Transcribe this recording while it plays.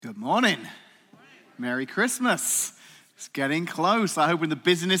Good morning. Merry Christmas. It's getting close. I hope in the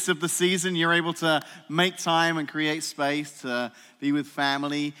busyness of the season you're able to make time and create space to be with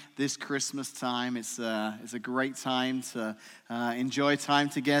family this Christmas time. It's a great time to enjoy time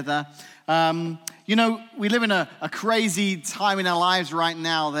together. We live in a crazy time in our lives right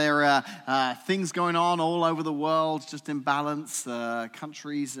now. There are things going on all over the world, just imbalance.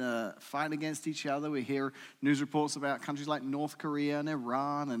 Countries fighting against each other. We hear news reports about countries like North Korea and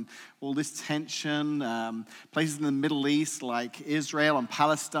Iran and all this tension. Places in the Middle East like Israel and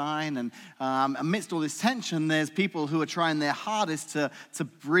Palestine. And amidst all this tension, there's people who are trying their hardest to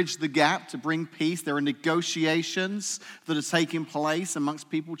bridge the gap, to bring peace. There are negotiations that are taking place amongst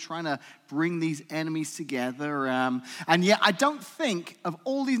people trying to bring these enemies together. And yet I don't think of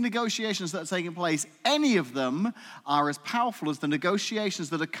all these negotiations that are taking place, any of them are as powerful as the negotiations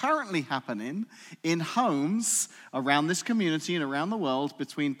that are currently happening in homes around this community and around the world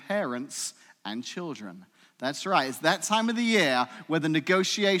between parents and children. That's right. It's that time of the year where the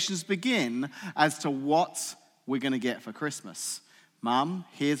negotiations begin as to what we're going to get for Christmas. Mum,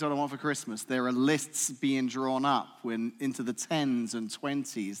 here's what I want for Christmas. There are lists being drawn up into the 10s and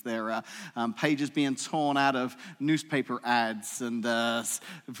 20s. There are pages being torn out of newspaper ads and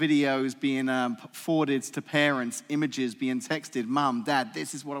videos being forwarded to parents, images being texted. Mum, Dad,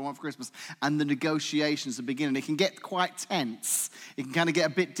 this is what I want for Christmas. And the negotiations are beginning. It can get quite tense. It can kind of get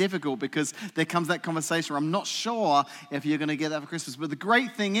a bit difficult because there comes that conversation where I'm not sure if you're going to get that for Christmas. But the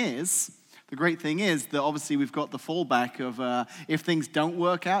great thing is that obviously we've got the fallback of if things don't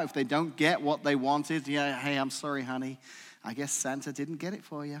work out, if they don't get what they wanted, hey, I'm sorry, honey. I guess Santa didn't get it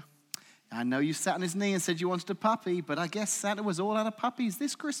for you. I know you sat on his knee and said you wanted a puppy, but I guess Santa was all out of puppies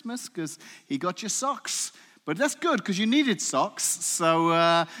this Christmas because he got you socks. But that's good because you needed socks.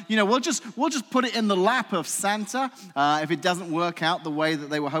 So, we'll just put it in the lap of Santa if it doesn't work out the way that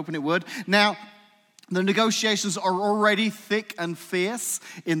they were hoping it would. Now, the negotiations are already thick and fierce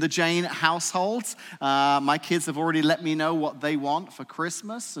in the Jane household. My kids have already let me know what they want for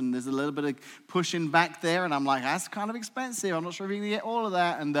Christmas, and there's a little bit of pushing back there, and I'm like, that's kind of expensive. I'm not sure if you can get all of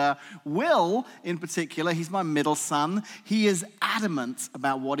that. And Will, in particular, he's my middle son. He is adamant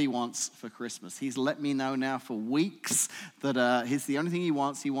about what he wants for Christmas. He's let me know now for weeks that he's the only thing he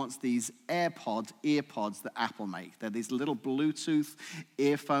wants. He wants these earpods that Apple make. They're these little Bluetooth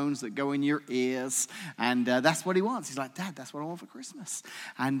earphones that go in your ears. And that's what he wants. He's like, Dad, that's what I want for Christmas.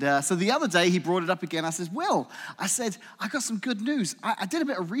 And so the other day he brought it up again. I said, I got some good news. I did a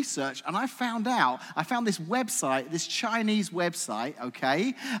bit of research and I found this website, this Chinese website,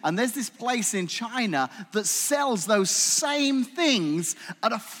 okay? And there's this place in China that sells those same things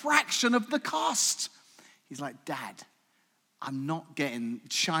at a fraction of the cost. He's like, Dad, I'm not getting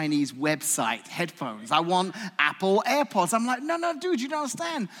Chinese website headphones. I want Apple AirPods. I'm like, no, dude, you don't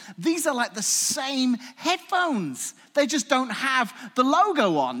understand. These are like the same headphones. They just don't have the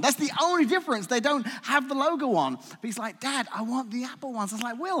logo on. That's the only difference. They don't have the logo on. But he's like, Dad, I want the Apple ones. I was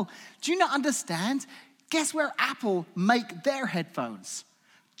like, Will, do you not understand? Guess where Apple make their headphones?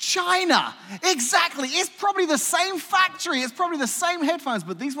 China. Exactly. It's probably the same factory. It's probably the same headphones,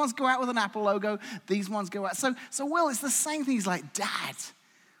 but these ones go out with an Apple logo. These ones go out. So Will, it's the same thing. He's like, Dad,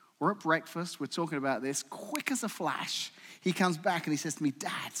 we're at breakfast. We're talking about this. Quick as a flash, he comes back and he says to me,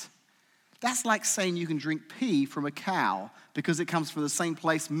 Dad, that's like saying you can drink pee from a cow because it comes from the same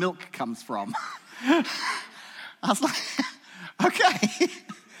place milk comes from. I was like, okay.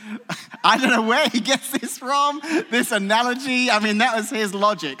 I don't know where he gets this from, this analogy. I mean, that was his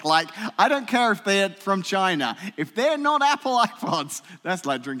logic. Like, I don't care if they're from China. If they're not Apple iPods, that's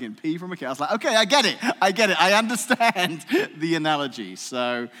like drinking pee from a cow. I was like, okay, I get it. I understand the analogy.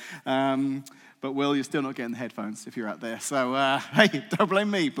 So, but Will, you're still not getting the headphones if you're out there. So, hey, don't blame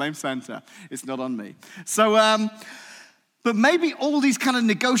me. Blame Santa. It's not on me. So, but maybe all these kind of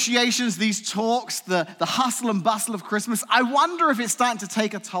negotiations, these talks, the hustle and bustle of Christmas, I wonder if it's starting to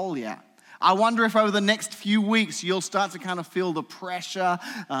take a toll yet. I wonder if over the next few weeks you'll start to kind of feel the pressure,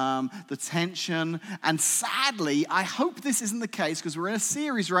 the tension. And sadly, I hope this isn't the case because we're in a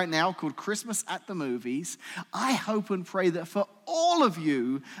series right now called Christmas at the Movies. I hope and pray that for all of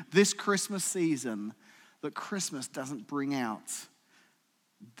you this Christmas season, that Christmas doesn't bring out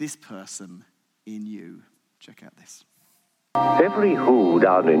this person in you. Check out this. Every Who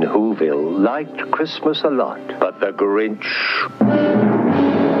down in Whoville liked Christmas a lot, but the Grinch,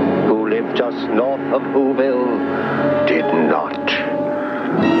 who lived just north of Whoville, did not.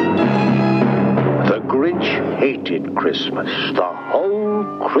 The Grinch hated Christmas, the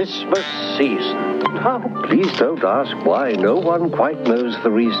whole Christmas season. Now, please don't ask why. No one quite knows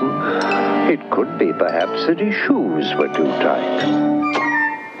the reason. It could be perhaps that his shoes were too tight.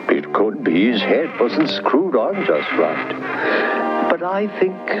 Could be his head wasn't screwed on just right. But I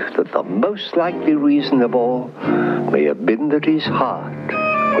think that the most likely reason of all may have been that his heart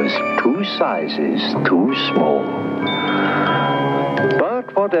was 2 sizes too small.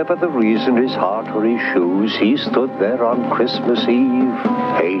 But whatever the reason, his heart or his shoes, he stood there on Christmas Eve,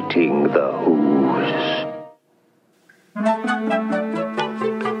 hating the Who's.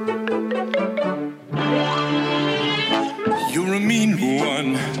 You're a mean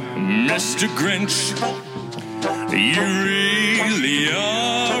one, Mr. Grinch. You really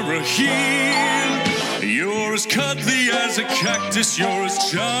are a heel. You're as cuddly as a cactus. You're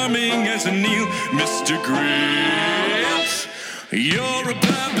as charming as a Neil, Mr. Grinch. You're a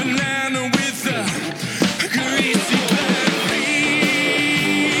bad banana with a greasy berry.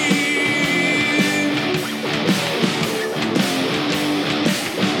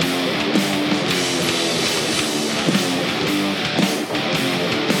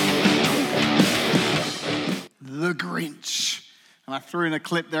 The Grinch. And I threw in a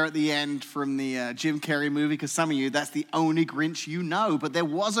clip there at the end from the Jim Carrey movie, because some of you, that's the only Grinch you know. But there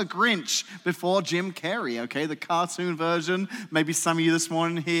was a Grinch before Jim Carrey, okay? The cartoon version. Maybe some of you this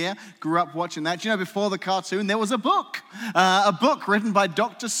morning here grew up watching that. Do you know, before the cartoon, there was a book written by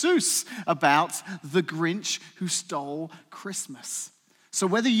Dr. Seuss about the Grinch who stole Christmas. So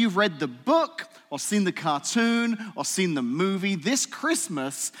whether you've read the book or seen the cartoon or seen the movie, this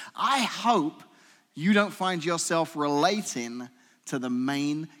Christmas, I hope you don't find yourself relating to the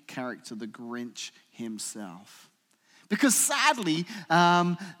main character, the Grinch himself. Because sadly,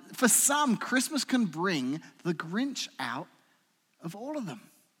 for some, Christmas can bring the Grinch out of all of them.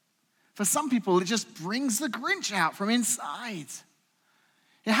 For some people, it just brings the Grinch out from inside.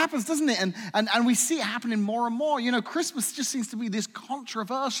 It happens, doesn't it? And we see it happening more and more. You know, Christmas just seems to be this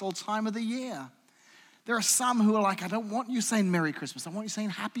controversial time of the year. There are some who are like, I don't want you saying Merry Christmas. I want you saying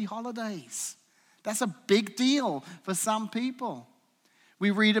Happy Holidays. That's a big deal for some people. We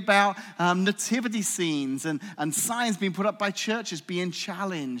read about nativity scenes and signs being put up by churches being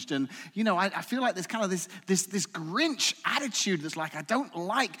challenged. And, you know, I feel like there's kind of this Grinch attitude that's like, I don't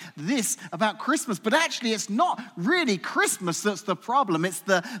like this about Christmas. But actually, it's not really Christmas that's the problem. It's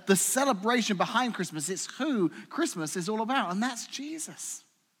the celebration behind Christmas. It's who Christmas is all about, and that's Jesus.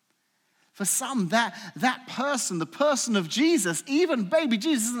 For some, that person, the person of Jesus, even baby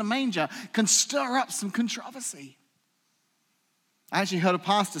Jesus in the manger, can stir up some controversy. I actually heard a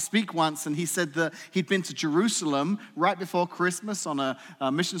pastor speak once, and he said that he'd been to Jerusalem right before Christmas on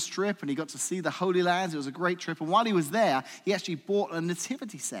a missions trip, and he got to see the Holy Lands. It was a great trip. And while he was there, he actually bought a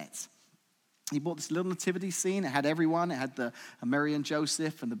nativity set. He bought this little nativity scene. It had everyone. It had the Mary and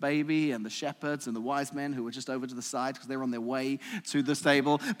Joseph and the baby and the shepherds and the wise men who were just over to the side because they were on their way to the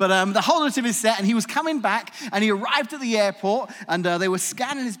stable. But the whole nativity set, and he was coming back, and he arrived at the airport, and they were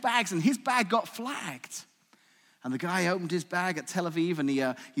scanning his bags, and his bag got flagged. And the guy opened his bag at Tel Aviv, and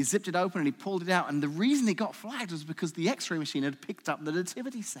he zipped it open, and he pulled it out. And the reason it got flagged was because the x-ray machine had picked up the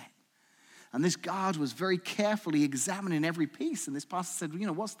nativity set. And this guard was very carefully examining every piece. And this pastor said, you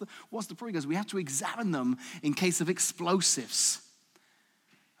know, what's the problem? He goes, we have to examine them in case of explosives.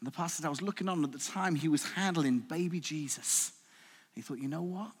 And the pastor said, I was looking on at the time, he was handling baby Jesus. And he thought, you know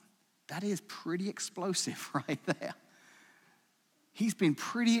what? That is pretty explosive right there. He's been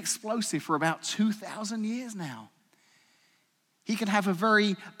pretty explosive for about 2,000 years now. He can have a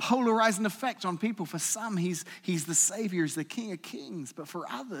very polarizing effect on people. For some, he's the Savior, he's the King of Kings. But for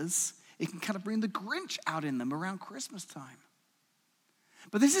others, it can kind of bring the Grinch out in them around Christmas time.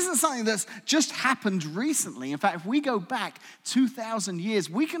 But this isn't something that's just happened recently. In fact, if we go back 2,000 years,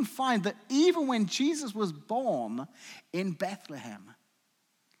 we can find that even when Jesus was born in Bethlehem,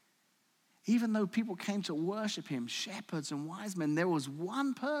 even though people came to worship him, shepherds and wise men, there was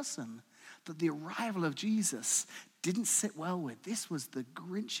one person that the arrival of Jesus didn't sit well with. This was the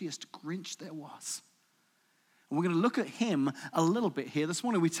Grinchiest Grinch there was. And we're going to look at him a little bit here this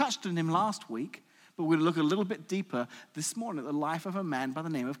morning. We touched on him last week, but we're going to look a little bit deeper this morning at the life of a man by the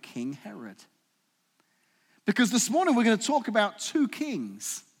name of King Herod. Because this morning we're going to talk about two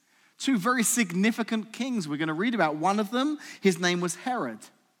kings, two very significant kings. We're going to read about one of them. His name was Herod.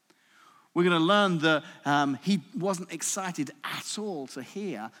 We're going to learn that he wasn't excited at all to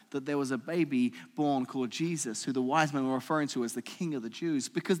hear that there was a baby born called Jesus, who the wise men were referring to as the King of the Jews,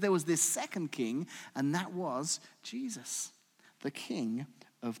 because there was this second king, and that was Jesus, the King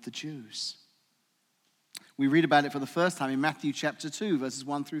of the Jews. We read about it for the first time in Matthew chapter 2, verses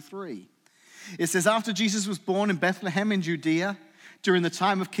 1 through 3. It says, after Jesus was born in Bethlehem in Judea, during the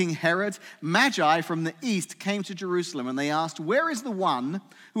time of King Herod, Magi from the east came to Jerusalem, and they asked, where is the one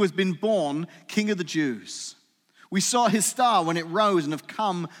who has been born King of the Jews? We saw his star when it rose and have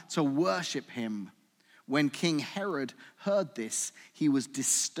come to worship him. When King Herod heard this, he was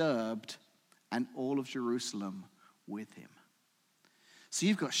disturbed, and all of Jerusalem with him. So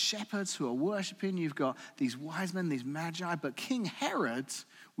you've got shepherds who are worshiping, you've got these wise men, these magi, but King Herod,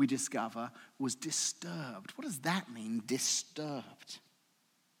 we discover, was disturbed. What does that mean, disturbed?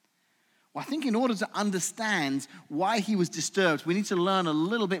 Well, I think in order to understand why he was disturbed, we need to learn a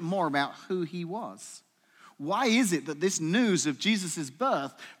little bit more about who he was. Why is it that this news of Jesus'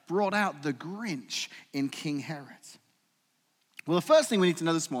 birth brought out the Grinch in King Herod? Well, the first thing we need to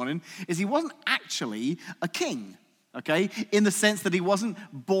know this morning is he wasn't actually a king. Okay, in the sense that he wasn't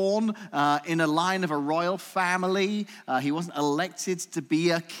born in a line of a royal family. He wasn't elected to be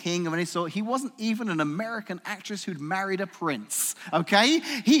a king of any sort. He wasn't even an American actress who'd married a prince. Okay,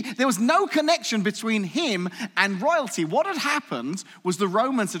 there was no connection between him and royalty. What had happened was the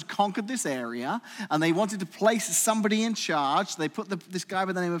Romans had conquered this area and they wanted to place somebody in charge. They put this guy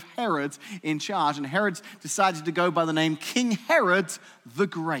by the name of Herod in charge, and Herod decided to go by the name King Herod the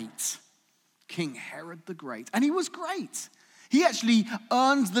Great. King Herod the Great. And he was great. He actually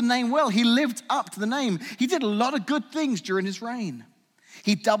earned the name well. He lived up to the name. He did a lot of good things during his reign.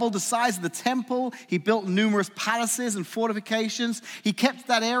 He doubled the size of the temple. He built numerous palaces and fortifications. He kept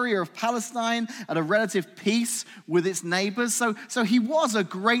that area of Palestine at a relative peace with its neighbors. So he was a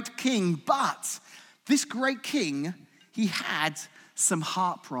great king. But this great king, he had some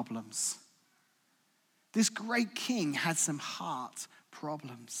heart problems. This great king had some heart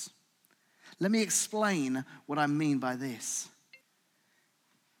problems. Let me explain what I mean by this.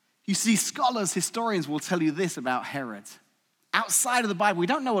 You see, scholars, historians will tell you this about Herod. Outside of the Bible, we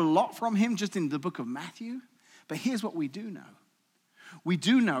don't know a lot from him, just in the book of Matthew. But here's what we do know. We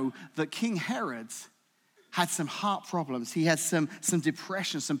do know that King Herod had some heart problems. He had some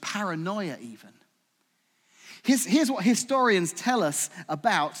depression, some paranoia even. Here's what historians tell us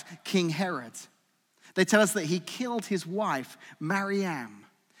about King Herod. They tell us that he killed his wife, Mariam.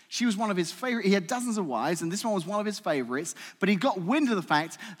 She was one of his favorite. He had dozens of wives, and this one was one of his favorites. But he got wind of the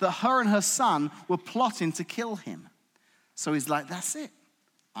fact that her and her son were plotting to kill him. So he's like, that's it.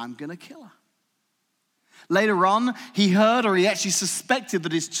 I'm going to kill her. Later on, he heard, or he actually suspected,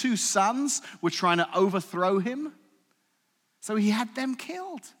 that his two sons were trying to overthrow him. So he had them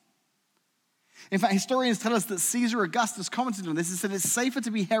killed. In fact, historians tell us that Caesar Augustus commented on this and said it's safer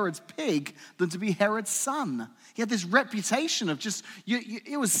to be Herod's pig than to be Herod's son. He had this reputation of just,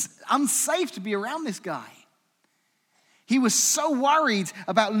 it was unsafe to be around this guy. He was so worried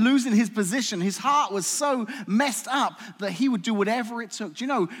about losing his position. His heart was so messed up that he would do whatever it took. Do you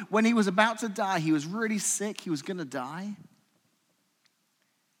know, when he was about to die, he was really sick, he was going to die.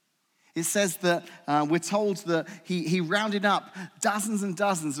 It says that we're told that he rounded up dozens and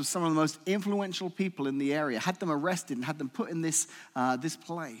dozens of some of the most influential people in the area, had them arrested and had them put in this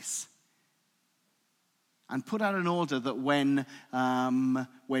place. And put out an order that when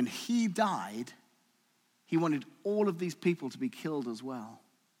he died, he wanted all of these people to be killed as well.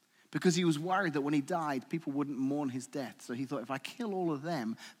 Because he was worried that when he died, people wouldn't mourn his death. So he thought, if I kill all of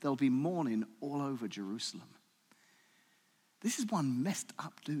them, there'll be mourning all over Jerusalem. This is one messed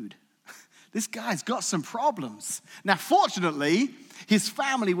up dude. This guy's got some problems. Now, fortunately, his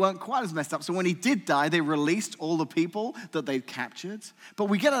family weren't quite as messed up. So when he did die, they released all the people that they'd captured. But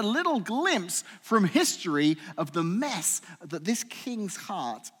we get a little glimpse from history of the mess that this king's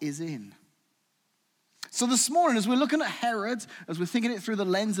heart is in. So this morning, as we're looking at Herod, as we're thinking it through the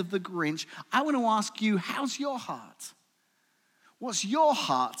lens of the Grinch, I want to ask you, how's your heart? What's your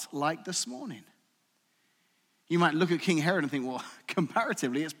heart like this morning? You might look at King Herod and think, well,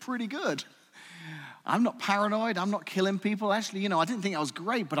 comparatively, it's pretty good. I'm not paranoid. I'm not killing people. Actually, I didn't think I was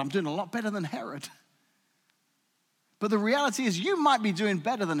great, but I'm doing a lot better than Herod. But the reality is you might be doing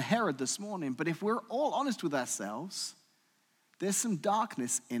better than Herod this morning, but if we're all honest with ourselves, there's some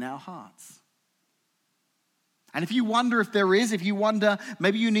darkness in our hearts. And if you wonder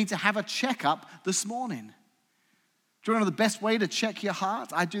maybe you need to have a checkup this morning. Do you know the best way to check your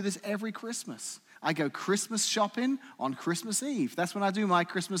heart? I do this every Christmas. I go Christmas shopping on Christmas Eve. That's when I do my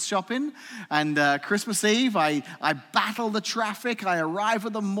Christmas shopping. And Christmas Eve, I battle the traffic. I arrive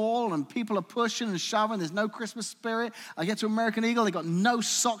at the mall and people are pushing and shoving. There's no Christmas spirit. I get to American Eagle. They've got no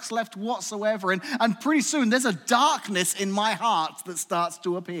socks left whatsoever. And pretty soon there's a darkness in my heart that starts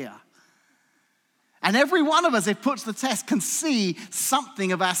to appear. And every one of us, if put to the test, can see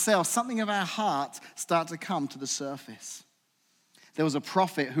something of ourselves, something of our heart start to come to the surface. There was a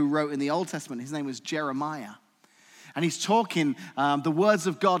prophet who wrote in the Old Testament. His name was Jeremiah. And he's talking the words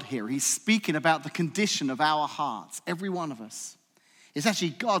of God here. He's speaking about the condition of our hearts, every one of us. It's actually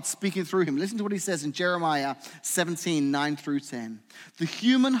God speaking through him. Listen to what he says in Jeremiah 17, 9 through 10. The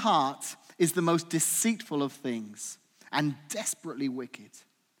human heart is the most deceitful of things and desperately wicked.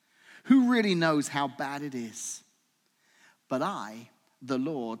 Who really knows how bad it is? But I, the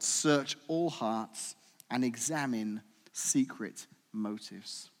Lord, search all hearts and examine secret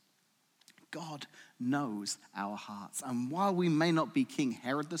motives. God knows our hearts. And while we may not be King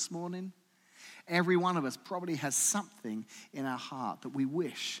Herod this morning, every one of us probably has something in our heart that we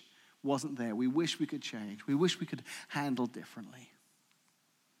wish wasn't there. We wish we could change. We wish we could handle differently.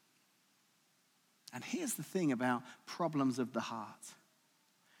 And here's the thing about problems of the heart.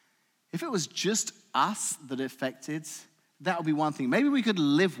 If it was just us that it affected, that would be one thing. Maybe we could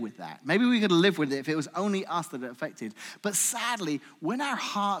live with that. Maybe we could live with it if it was only us that it affected. But sadly, when our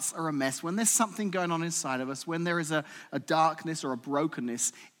hearts are a mess, when there's something going on inside of us, when there is a darkness or a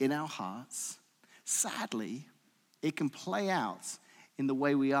brokenness in our hearts, sadly, it can play out in the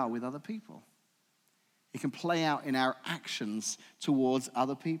way we are with other people. It can play out in our actions towards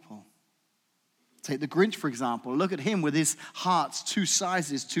other people. Take the Grinch, for example. Look at him with his heart 2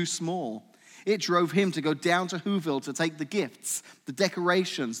 sizes too small. It drove him to go down to Whoville to take the gifts, the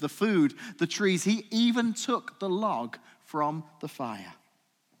decorations, the food, the trees. He even took the log from the fire.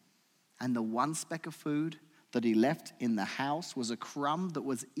 And the one speck of food that he left in the house was a crumb that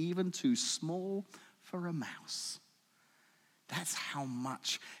was even too small for a mouse. That's how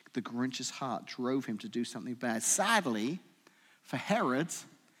much the Grinch's heart drove him to do something bad. Sadly, for Herod,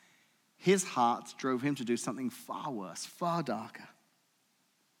 his heart drove him to do something far worse, far darker.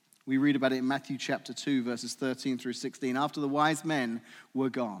 We read about it in Matthew chapter 2, verses 13 through 16. After the wise men were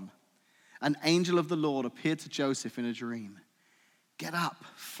gone, an angel of the Lord appeared to Joseph in a dream. Get up,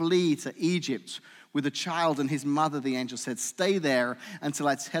 flee to Egypt with the child and his mother, the angel said. Stay there until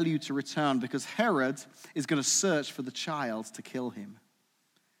I tell you to return, because Herod is going to search for the child to kill him.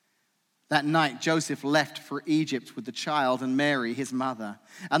 That night, Joseph left for Egypt with the child and Mary, his mother.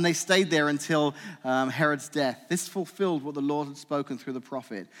 And they stayed there until Herod's death. This fulfilled what the Lord had spoken through the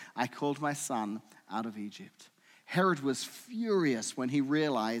prophet. I called my son out of Egypt. Herod was furious when he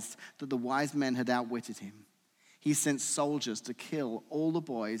realized that the wise men had outwitted him. He sent soldiers to kill all the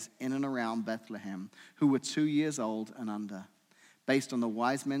boys in and around Bethlehem who were 2 years old and under, based on the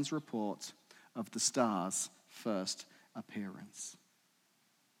wise men's report of the star's first appearance.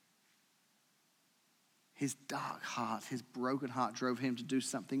 His dark heart, his broken heart drove him to do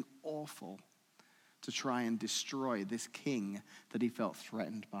something awful to try and destroy this king that he felt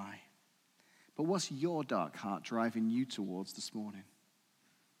threatened by. But what's your dark heart driving you towards this morning?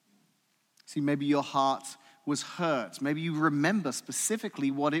 See, maybe your heart was hurt. Maybe you remember specifically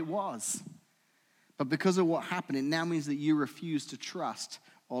what it was. But because of what happened, it now means that you refuse to trust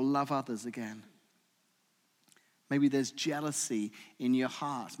or love others again. Maybe there's jealousy in your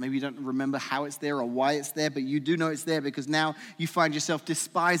heart. Maybe you don't remember how it's there or why it's there, but you do know it's there because now you find yourself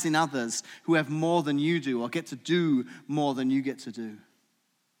despising others who have more than you do or get to do more than you get to do.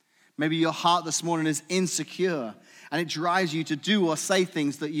 Maybe your heart this morning is insecure and it drives you to do or say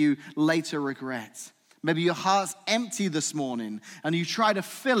things that you later regret. Maybe your heart's empty this morning and you try to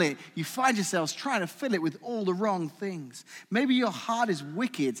fill it. You find yourselves trying to fill it with all the wrong things. Maybe your heart is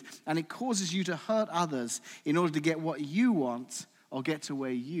wicked and it causes you to hurt others in order to get what you want or get to where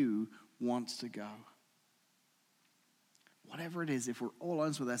you want to go. Whatever it is, if we're all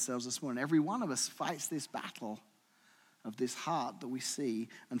honest with ourselves this morning, every one of us fights this battle of this heart that we see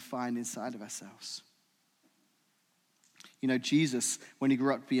and find inside of ourselves. You know, Jesus, when he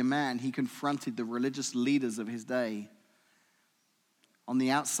grew up to be a man, he confronted the religious leaders of his day. On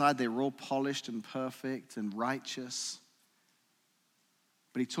the outside, they were all polished and perfect and righteous.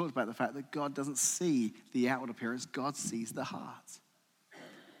 But he talked about the fact that God doesn't see the outward appearance. God sees the heart.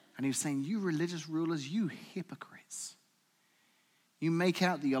 And he was saying, you religious rulers, you hypocrites. You make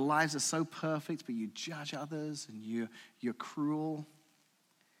out that your lives are so perfect, but you judge others and you're cruel.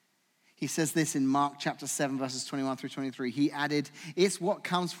 He says this in Mark chapter 7, verses 21 through 23. He added, it's what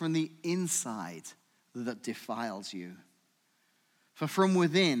comes from the inside that defiles you. For from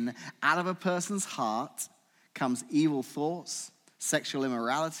within, out of a person's heart, comes evil thoughts, sexual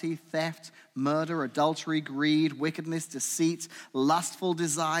immorality, theft, murder, adultery, greed, wickedness, deceit, lustful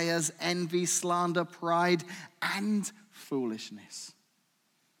desires, envy, slander, pride, and foolishness.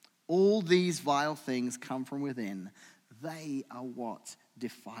 All these vile things come from within. They are what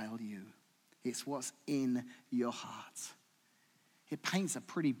defile you. It's what's in your heart. It paints a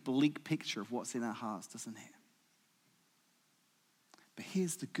pretty bleak picture of what's in our hearts, doesn't it? But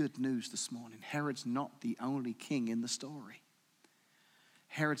here's the good news this morning. Herod's not the only king in the story.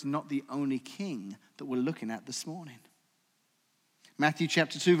 Herod's not the only king that we're looking at this morning. Matthew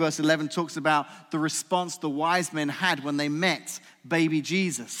chapter 2, verse 11 talks about the response the wise men had when they met baby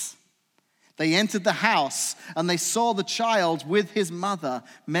Jesus. They entered the house and they saw the child with his mother,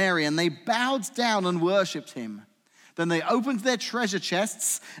 Mary, and they bowed down and worshipped him. Then they opened their treasure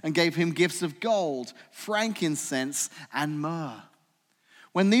chests and gave him gifts of gold, frankincense, and myrrh.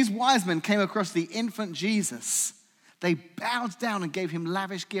 When these wise men came across the infant Jesus, they bowed down and gave him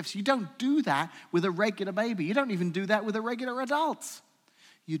lavish gifts. You don't do that with a regular baby. You don't even do that with a regular adult.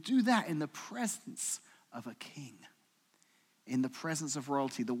 You do that in the presence of a king, in the presence of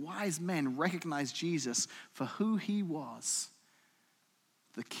royalty. The wise men recognized Jesus for who he was,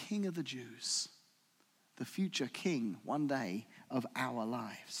 the King of the Jews, the future king one day of our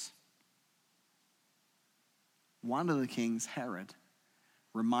lives. One of the kings, Herod,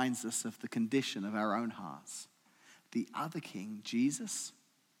 reminds us of the condition of our own hearts. The other king, Jesus,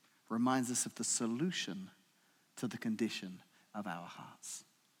 reminds us of the solution to the condition of our hearts.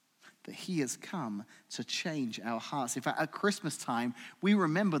 That he has come to change our hearts. In fact, at Christmas time, we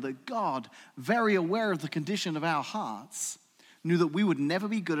remember that God, very aware of the condition of our hearts, knew that we would never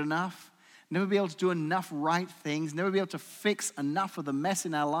be good enough, never be able to do enough right things, never be able to fix enough of the mess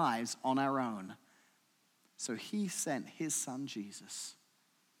in our lives on our own. So he sent his son Jesus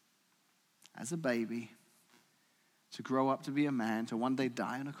as a baby to grow up to be a man, to one day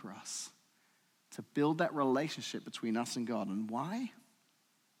die on a cross, to build that relationship between us and God. And why?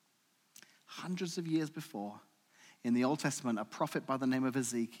 Hundreds of years before, in the Old Testament, a prophet by the name of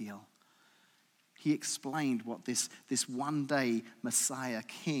Ezekiel, he explained what this one day Messiah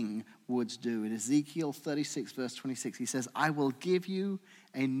king would do. In Ezekiel 36, verse 26, he says, I will give you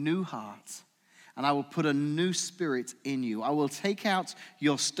a new heart, and I will put a new spirit in you. I will take out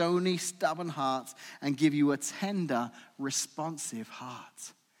your stony, stubborn heart and give you a tender, responsive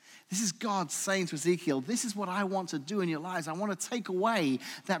heart. This is God saying to Ezekiel, this is what I want to do in your lives. I want to take away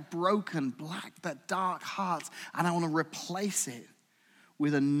that broken, black, that dark heart, and I want to replace it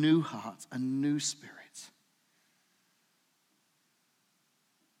with a new heart, a new spirit.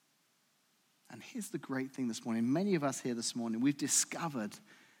 And here's the great thing this morning. Many of us here this morning, we've discovered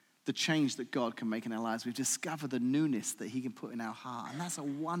the change that God can make in our lives. We've discovered the newness that he can put in our heart. And that's a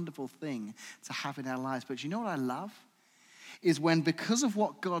wonderful thing to have in our lives. But you know what I love? Is when, because of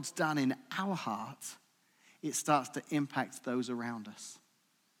what God's done in our heart, it starts to impact those around us.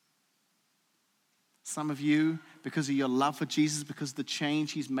 Some of you, because of your love for Jesus, because of the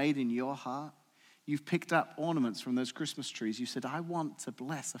change he's made in your heart, you've picked up ornaments from those Christmas trees. You said, I want to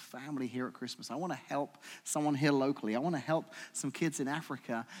bless a family here at Christmas. I want to help someone here locally. I want to help some kids in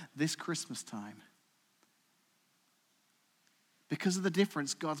Africa this Christmas time. Because of the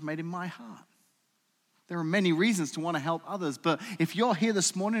difference God's made in my heart. There are many reasons to want to help others, but if you're here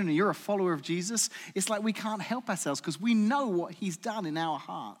this morning and you're a follower of Jesus, it's like we can't help ourselves because we know what he's done in our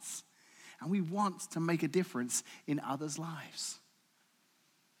hearts. And we want to make a difference in others' lives.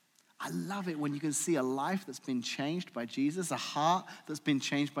 I love it when you can see a life that's been changed by Jesus, a heart that's been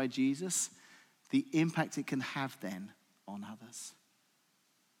changed by Jesus, the impact it can have then on others.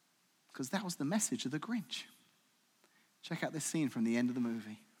 Because that was the message of the Grinch. Check out this scene from the end of the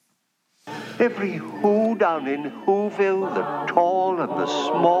movie. Every who down in Whoville, the tall and the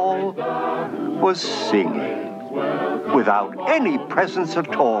small, was singing without any presents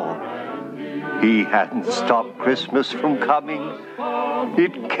at all. He hadn't stopped Christmas from coming.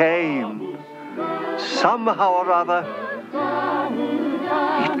 It came. Somehow or other,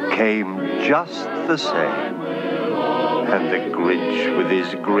 it came just the same. And the Grinch, with his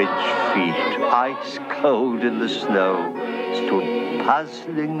Grinch feet ice cold in the snow, stood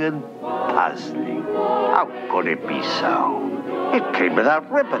puzzling and puzzling. How could it be so? It came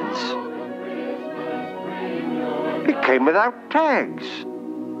without ribbons. It came without tags.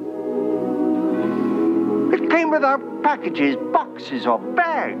 It came without packages, boxes, or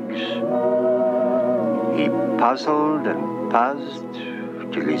bags. He puzzled and puzzled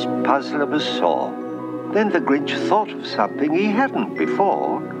till his puzzler was sore. Then the Grinch thought of something he hadn't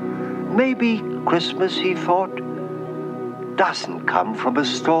before. Maybe Christmas, he thought, doesn't come from a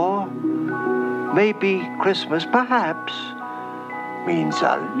store. Maybe Christmas, perhaps, means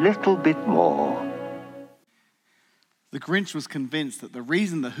a little bit more. The Grinch was convinced that the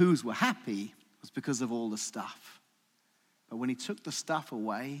reason the Whos were happy was because of all the stuff. But when he took the stuff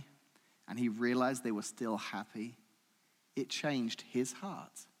away and he realized they were still happy, it changed his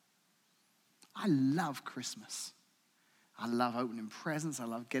heart. I love Christmas. I love opening presents. I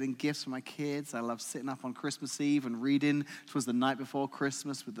love getting gifts for my kids. I love sitting up on Christmas Eve and reading. It was the night before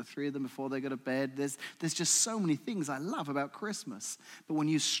Christmas with the three of them before they go to bed. There's just so many things I love about Christmas. But when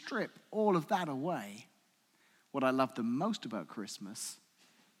you strip all of that away, what I love the most about Christmas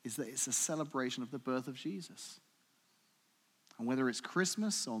is that it's a celebration of the birth of Jesus. And whether it's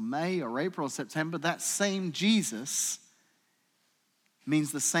Christmas or May or April or September, that same Jesus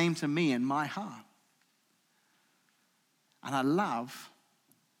means the same to me in my heart. And I love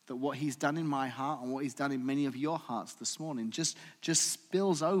that what he's done in my heart and what he's done in many of your hearts this morning just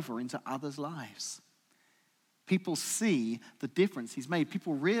spills over into others' lives. People see the difference he's made.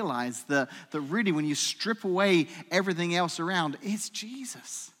 People realize that really when you strip away everything else around, it's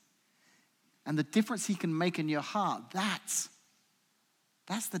Jesus. And the difference he can make in your heart, that's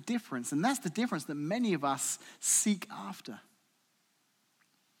the difference. And that's the difference that many of us seek after.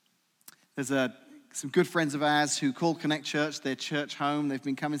 There's some good friends of ours who call Connect Church their church home. They've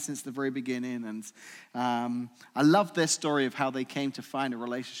been coming since the very beginning. And I love their story of how they came to find a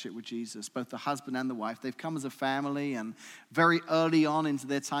relationship with Jesus, both the husband and the wife. They've come as a family, and very early on into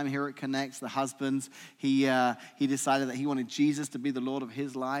their time here at Connect, the husband, he decided that he wanted Jesus to be the Lord of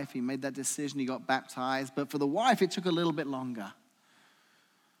his life. He made that decision. He got baptized. But for the wife, it took a little bit longer.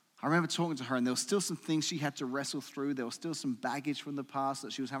 I remember talking to her, and there were still some things she had to wrestle through. There was still some baggage from the past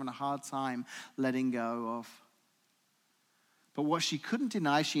that she was having a hard time letting go of. But what she couldn't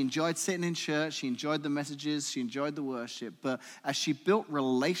deny, she enjoyed sitting in church, she enjoyed the messages, she enjoyed the worship. But as she built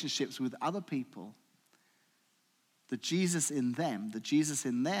relationships with other people, the Jesus in them, the Jesus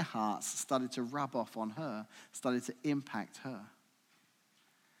in their hearts started to rub off on her, started to impact her.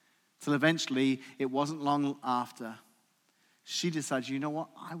 Till eventually, it wasn't long after, she decided, you know what,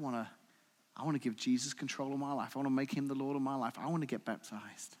 I want to give Jesus control of my life. I want to make him the Lord of my life. I want to get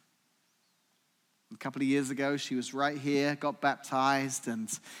baptized. A couple of years ago, she was right here, got baptized, and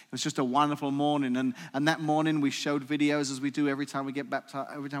it was just a wonderful morning. And that morning, we showed videos, as we do every time we get baptized,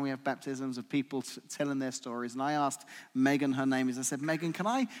 every time we have baptisms, of people telling their stories. And I asked Megan, her name is, I said, Megan, can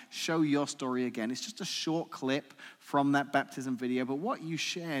I show your story again? It's just a short clip from that baptism video, but what you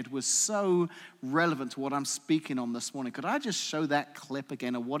shared was so relevant to what I'm speaking on this morning. Could I just show that clip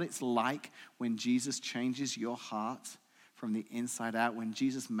again of what it's like when Jesus changes your heart from the inside out, when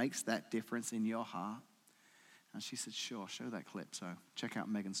Jesus makes that difference in your heart? And she said, sure, show that clip. So check out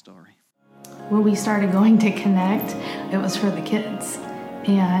Megan's story. When we started going to Connect, it was for the kids.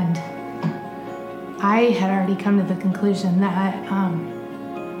 And I had already come to the conclusion that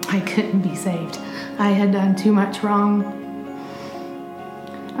I couldn't be saved. I had done too much wrong.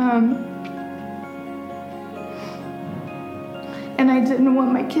 And I didn't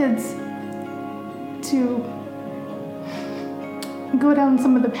want my kids to go down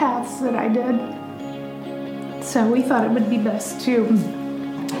some of the paths that I did. So we thought it would be best to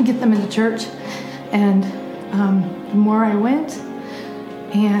get them into church. And the more I went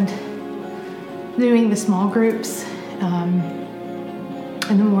and doing the small groups,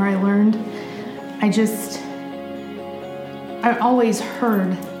 and the more I learned, I always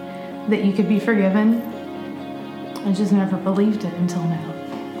heard that you could be forgiven. I just never believed it until now.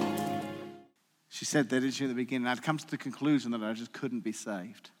 She said that, didn't she, at the beginning? I'd come to the conclusion that I just couldn't be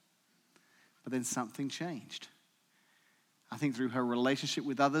saved. But then something changed. I think through her relationship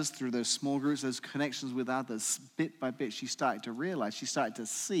with others, through those small groups, those connections with others, bit by bit, she started to realize, she started to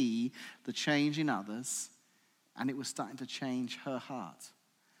see the change in others, and it was starting to change her heart.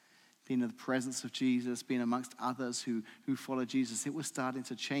 Being in the presence of Jesus, being amongst others who follow Jesus, it was starting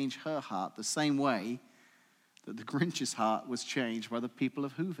to change her heart the same way that the Grinch's heart was changed by the people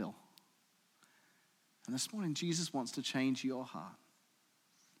of Whoville. And this morning, Jesus wants to change your heart.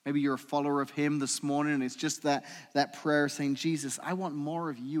 Maybe you're a follower of him this morning, and it's just that prayer saying, Jesus, I want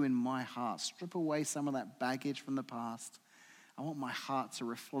more of you in my heart. Strip away some of that baggage from the past. I want my heart to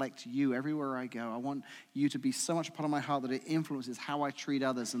reflect you everywhere I go. I want you to be so much a part of my heart that it influences how I treat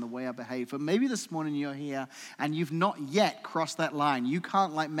others and the way I behave. But maybe this morning you're here and you've not yet crossed that line. You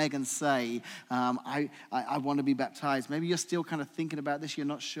can't, like Megan, say, I want to be baptized. Maybe you're still kind of thinking about this. You're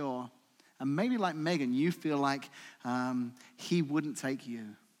not sure. And maybe like Megan, you feel like he wouldn't take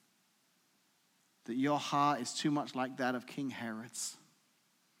you. That your heart is too much like that of King Herod's.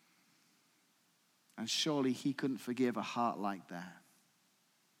 And surely he couldn't forgive a heart like that.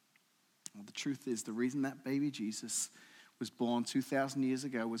 Well, the truth is, the reason that baby Jesus was born 2,000 years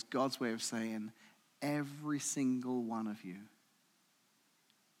ago was God's way of saying, every single one of you,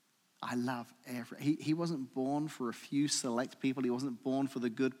 I love every. He wasn't born for a few select people. He wasn't born for the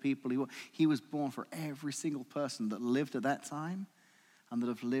good people. He was born for every single person that lived at that time and that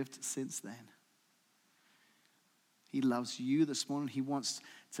have lived since then. He loves you this morning. He wants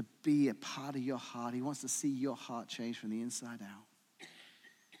to be a part of your heart. He wants to see your heart change from the inside out.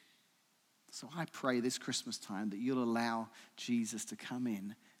 So I pray this Christmas time that you'll allow Jesus to come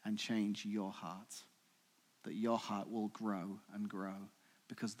in and change your heart. that your heart will grow and grow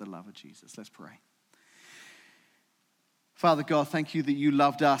because of the love of Jesus. Let's pray. Father God, thank you that you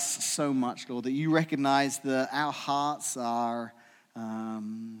loved us so much, Lord, that you recognize that our hearts are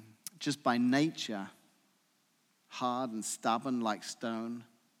just by nature hard and stubborn like stone.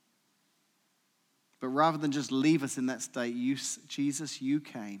 But rather than just leave us in that state, Jesus, you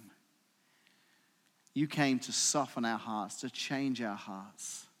came. You came to soften our hearts, to change our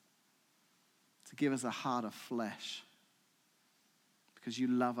hearts, to give us a heart of flesh, because you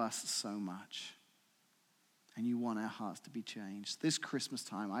love us so much and you want our hearts to be changed. This Christmas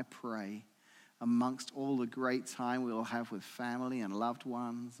time, I pray, amongst all the great time we'll have with family and loved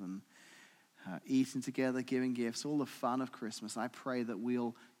ones and eating together, giving gifts, all the fun of Christmas, I pray that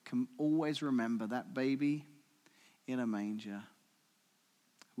we'll always remember that baby in a manger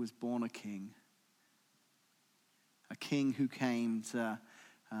who was born a king who came to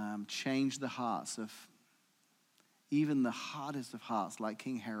change the hearts of even the hardest of hearts, like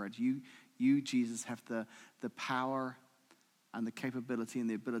King Herod. You, Jesus, have the power and the capability and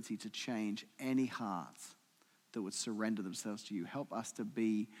the ability to change any heart that would surrender themselves to you. Help us to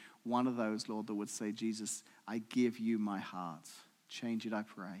be one of those, Lord, that would say, Jesus, I give you my heart. Change it, I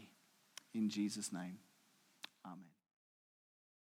pray. In Jesus' name, amen.